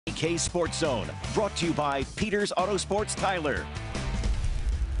KETK Sports Zone, brought to you by Peters Auto Sports Tyler.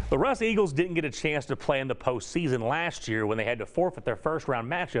 The Rusk Eagles didn't get a chance to play in the postseason last year when they had to forfeit their first-round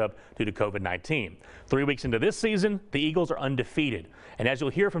matchup due to COVID-19. 3 weeks into this season, the Eagles are undefeated. And as you'll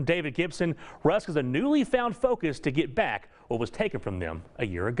hear from David Gibson, Rusk has a newly found focus to get back what was taken from them a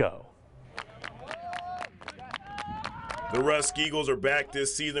year ago. The Rusk Eagles are back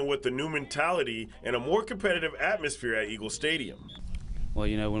this season with a new mentality and a more competitive atmosphere at Eagle Stadium. Well,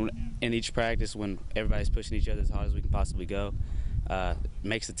 you know, in each practice, when everybody's pushing each other as hard as we can possibly go,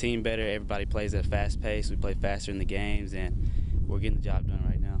 makes the team better. Everybody plays at a fast pace. We play faster in the games, and we're getting the job done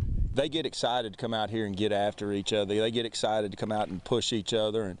right now. They get excited to come out here and get after each other. They get excited to come out and push each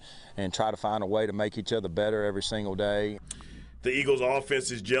other and try to find a way to make each other better every single day. The Eagles' offense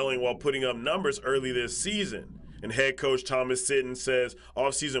is gelling while putting up numbers early this season. And head coach Thomas Sitton says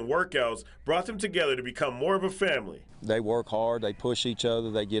off-season workouts brought them together to become more of a family. They work hard, they push each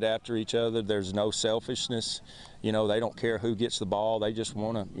other, they get after each other. There's no selfishness. You know, they don't care who gets the ball. They just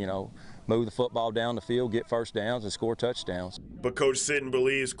want to, you know, move the football down the field, get first downs, and score touchdowns. But Coach Sitton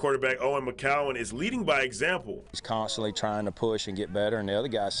believes quarterback Owen McCowan is leading by example. He's constantly trying to push and get better, and the other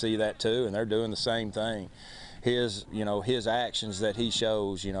guys see that too, and they're doing the same thing. His actions that he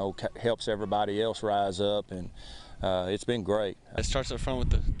shows, helps everybody else rise up, and it's been great. It starts up front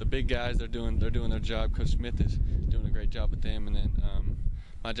with the big guys. They're doing their job. Coach Smith is doing a great job with them, and then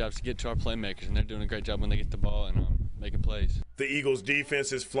my job is to get to our playmakers, and they're doing a great job when they get the ball and making plays. The Eagles'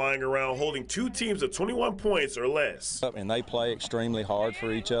 defense is flying around, holding two teams of 21 points or less. And they play extremely hard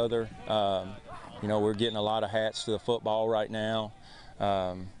for each other. We're getting a lot of hats to the football right now.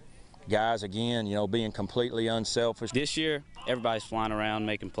 Guys, again, being completely unselfish. This year, everybody's flying around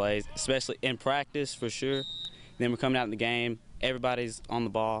making plays, especially in practice for sure. Then we're coming out in the game, everybody's on the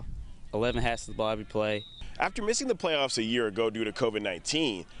ball, 11 hats to the ball every play. After missing the playoffs a year ago due to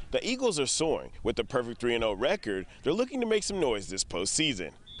COVID-19, the Eagles are soaring. With a perfect 3-0 record, they're looking to make some noise this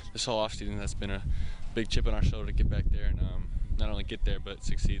postseason. This whole offseason, that's been a big chip on our shoulder to get back there and not only get there, but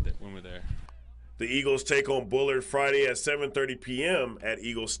succeed when we're there. The Eagles take on Bullard Friday at 7:30 p.m. at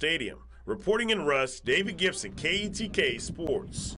Eagle Stadium. Reporting in Rusk, David Gibson, KETK Sports.